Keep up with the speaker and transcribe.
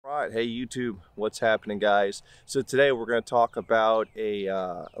Alright, hey YouTube, what's happening guys? So today we're going to talk about a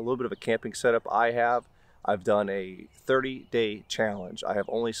little bit of a camping setup I have. I've done a 30-day challenge. I have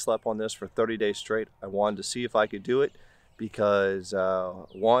only slept on this for 30 days straight. I wanted to see if I could do it because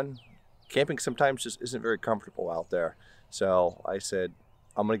one, camping sometimes just isn't very comfortable out there. So I said,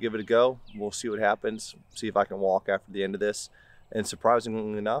 I'm going to give it a go. We'll see what happens, see if I can walk after the end of this. And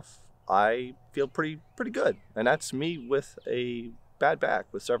surprisingly enough, I feel pretty good. And that's me with a bad back,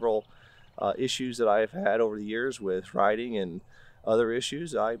 with several issues that I've had over the years with riding and other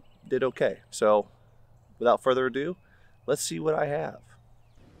issues. I did okay. So without further ado, let's see what I have.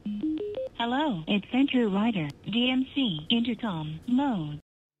 Hello, Adventure Rider, DMC, intercom, mode.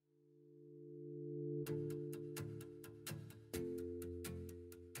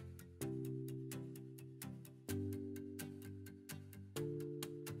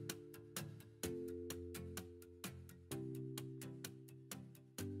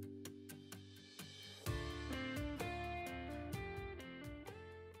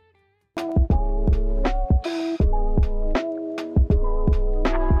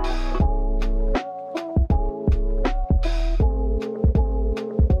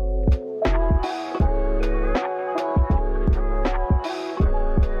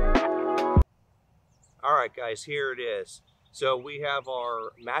 Alright guys, here it is. So we have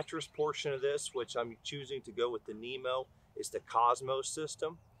our mattress portion of this, which I'm choosing to go with the Nemo. It's the Cosmo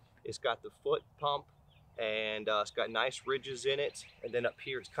system. It's got the foot pump and it's got nice ridges in it. And then up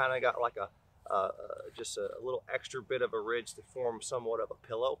here it's kind of got like just a little extra bit of a ridge to form somewhat of a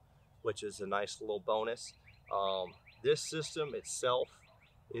pillow, which is a nice little bonus. This system itself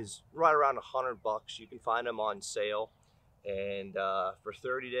is right around $100. You can find them on sale. And for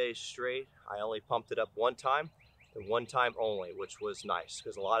 30 days straight, I only pumped it up one time, and one time only, which was nice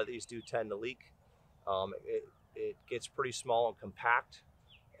because a lot of these do tend to leak. It gets pretty small and compact,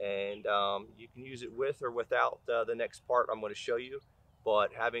 and you can use it with or without the next part I'm going to show you.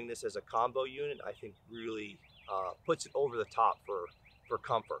 But having this as a combo unit, I think really puts it over the top for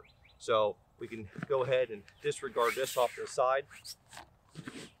comfort. So we can go ahead and disregard this off to the side.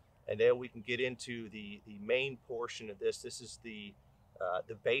 And then we can get into the main portion of this. This is the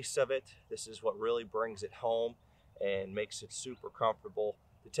base of it. This is what really brings it home and makes it super comfortable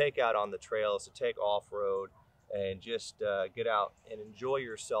to take out on the trails, to take off-road, and just get out and enjoy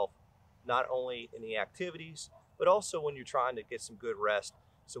yourself, not only in the activities, but also when you're trying to get some good rest.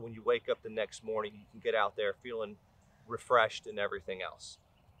 So when you wake up the next morning, you can get out there feeling refreshed and everything else.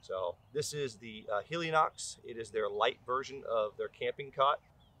 So this is the Helinox. It is their light version of their camping cot.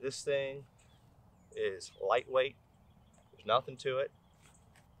 This thing is lightweight. There's nothing to it.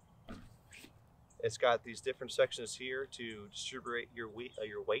 It's got these different sections here to distribute your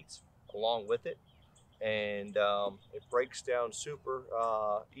weights along with it, and it breaks down super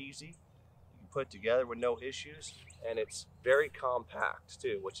easy. You can put together with no issues, and it's very compact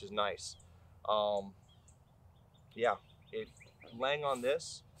too, which is nice. Yeah, laying on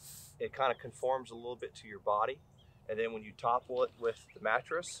this, it kind of conforms a little bit to your body. And then when you topple it with the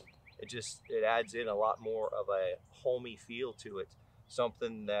mattress, it adds in a lot more of a homey feel to it,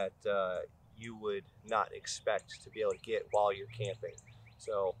 something that you would not expect to be able to get while you're camping.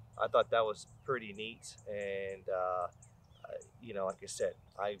 So I thought that was pretty neat. And you know, like I said,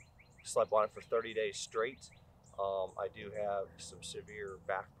 I slept on it for 30 days straight. I do have some severe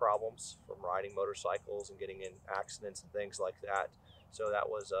back problems from riding motorcycles and getting in accidents and things like that. So that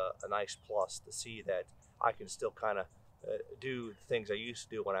was a nice plus to see that I can still kind of do the things I used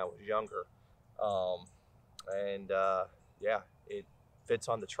to do when I was younger. Yeah, it fits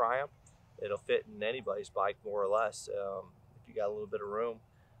on the Triumph. It'll fit in anybody's bike more or less if you got a little bit of room.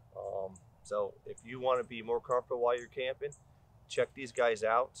 So if you want to be more comfortable while you're camping, check these guys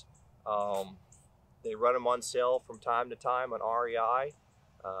out. They run them on sale from time to time on REI.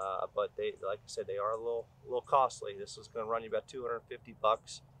 But they, like I said, they are a little costly. This is going to run you about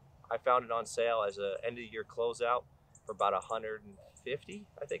 $250. I found it on sale as a end of the year closeout for about $150.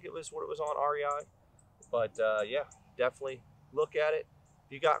 I think it was what it was on REI. But yeah, definitely look at it.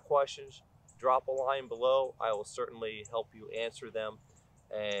 If you got questions, drop a line below. I will certainly help you answer them.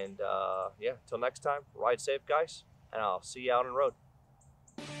 And yeah, till next time, ride safe guys, and I'll see you out on the road.